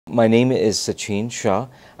My name is Shah.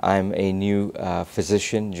 I'm a new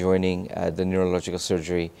physician joining the neurological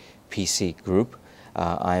surgery PC group.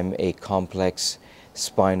 I'm a complex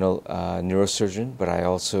spinal neurosurgeon, but I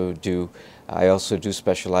also do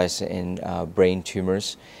specialize in brain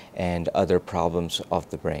tumors and other problems of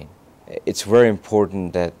the brain. It's very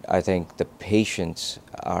important that I think the patients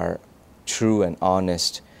are true and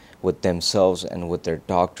honest with themselves and with their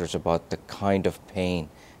doctors about the kind of pain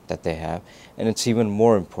that they have. And it's even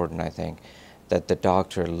more important, I think, that the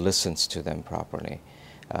doctor listens to them properly.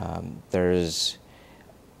 There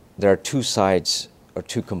are two sides or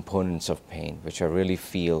two components of pain which I really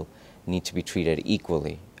feel need to be treated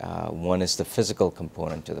equally. One is the physical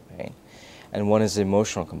component to the pain, and one is the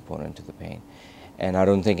emotional component to the pain. And I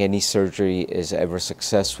don't think any surgery is ever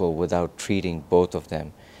successful without treating both of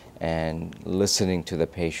them and listening to the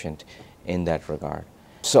patient in that regard.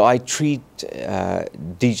 So I treat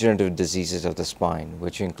degenerative diseases of the spine,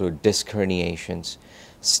 which include disc herniations,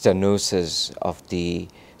 stenosis of the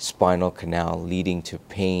spinal canal leading to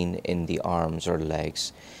pain in the arms or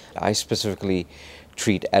legs. I specifically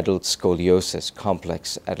treat adult scoliosis,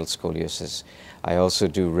 complex adult scoliosis. I also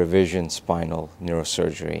do revision spinal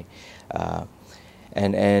neurosurgery.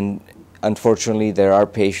 And unfortunately, there are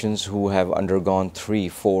patients who have undergone 3,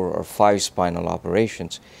 4, or 5 spinal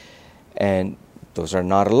operations. And those are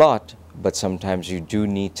not a lot, but sometimes you do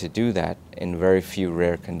need to do that in very few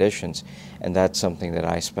rare conditions, and that's something that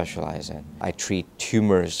I specialize in. I treat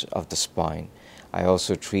tumors of the spine. I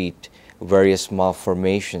also treat various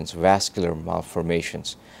malformations, vascular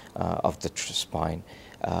malformations of the spine,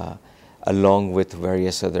 along with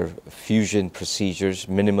various other fusion procedures,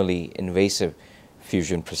 minimally invasive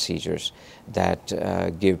fusion procedures that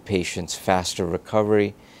give patients faster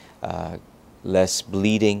recovery, less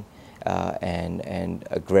bleeding, and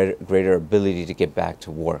a greater ability to get back to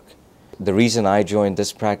work. The reason I joined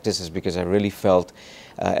this practice is because I really felt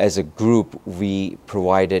as a group we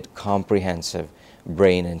provided comprehensive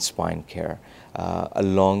brain and spine care,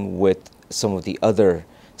 along with some of the other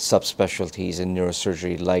subspecialties in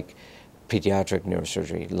neurosurgery like pediatric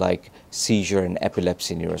neurosurgery, like seizure and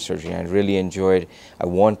epilepsy neurosurgery. I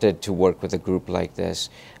wanted to work with a group like this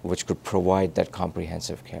which could provide that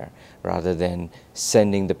comprehensive care rather than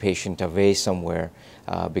sending the patient away somewhere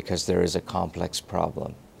because there is a complex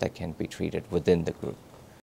problem that can be treated within the group.